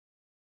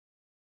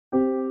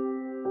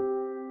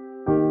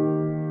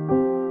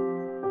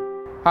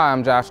Hi,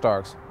 I'm Josh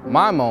Starks.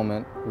 My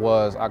moment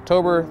was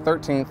October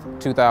 13th,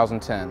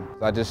 2010.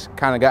 I just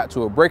kind of got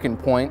to a breaking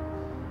point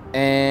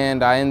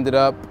and I ended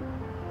up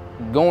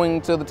going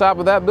to the top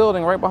of that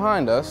building right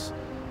behind us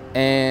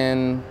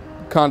and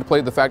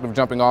contemplated the fact of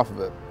jumping off of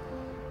it.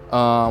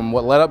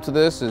 What led up to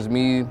this is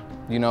me,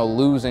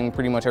 losing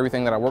pretty much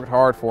everything that I worked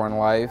hard for in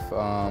life.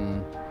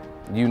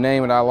 You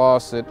name it, I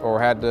lost it or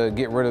had to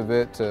get rid of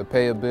it to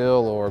pay a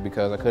bill or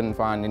because I couldn't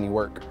find any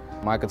work.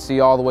 I could see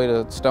all the way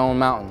to Stone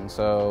Mountain,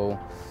 so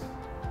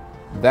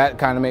that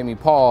kind of made me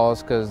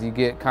pause because you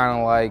get kind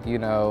of like, I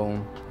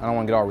don't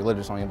want to get all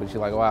religious on you, but you're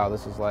like, wow,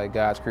 this is like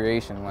God's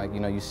creation. Like,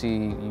 you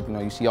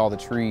see all the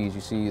trees, you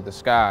see the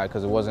sky,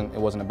 because it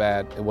wasn't a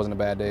bad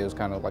day. It was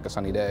kind of like a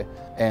sunny day,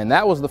 and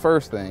that was the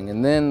first thing.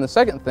 And then the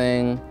second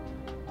thing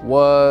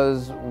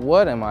was,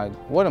 what am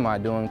I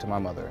doing to my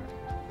mother?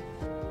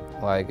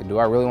 Like, do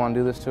I really want to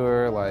do this to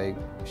her? Like,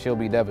 she'll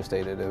be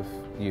devastated if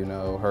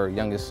her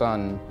youngest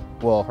son,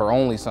 well, her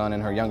only son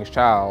and her youngest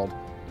child,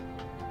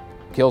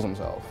 kills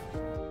himself.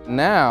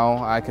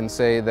 Now I can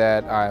say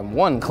that I'm,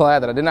 one, glad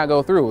that I did not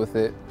go through with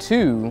it.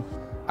 Two,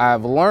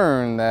 I've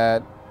learned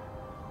that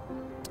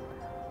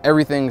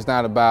everything's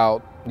not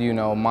about,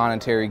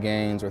 monetary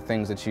gains or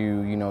things that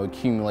you,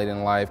 accumulate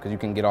in life, because you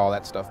can get all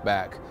that stuff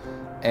back.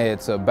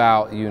 It's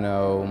about,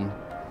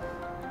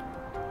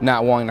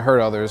 not wanting to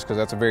hurt others, because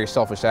that's a very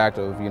selfish act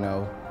of,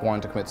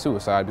 wanting to commit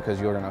suicide, because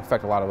you're going to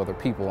affect a lot of other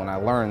people. And I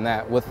learned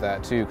that with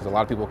that too, because a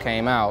lot of people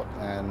came out,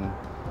 and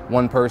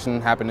one person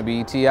happened to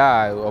be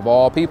T.I., of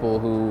all people,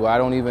 who I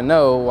don't even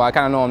know. Well, I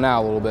kind of know him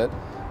now a little bit,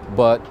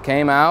 but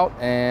came out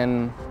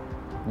and,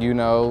 didn't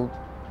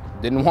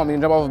want me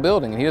to jump off a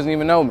building, and he doesn't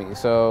even know me.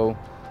 So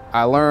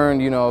I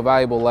learned, a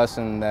valuable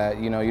lesson that,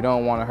 you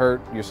don't want to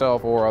hurt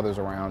yourself or others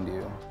around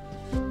you.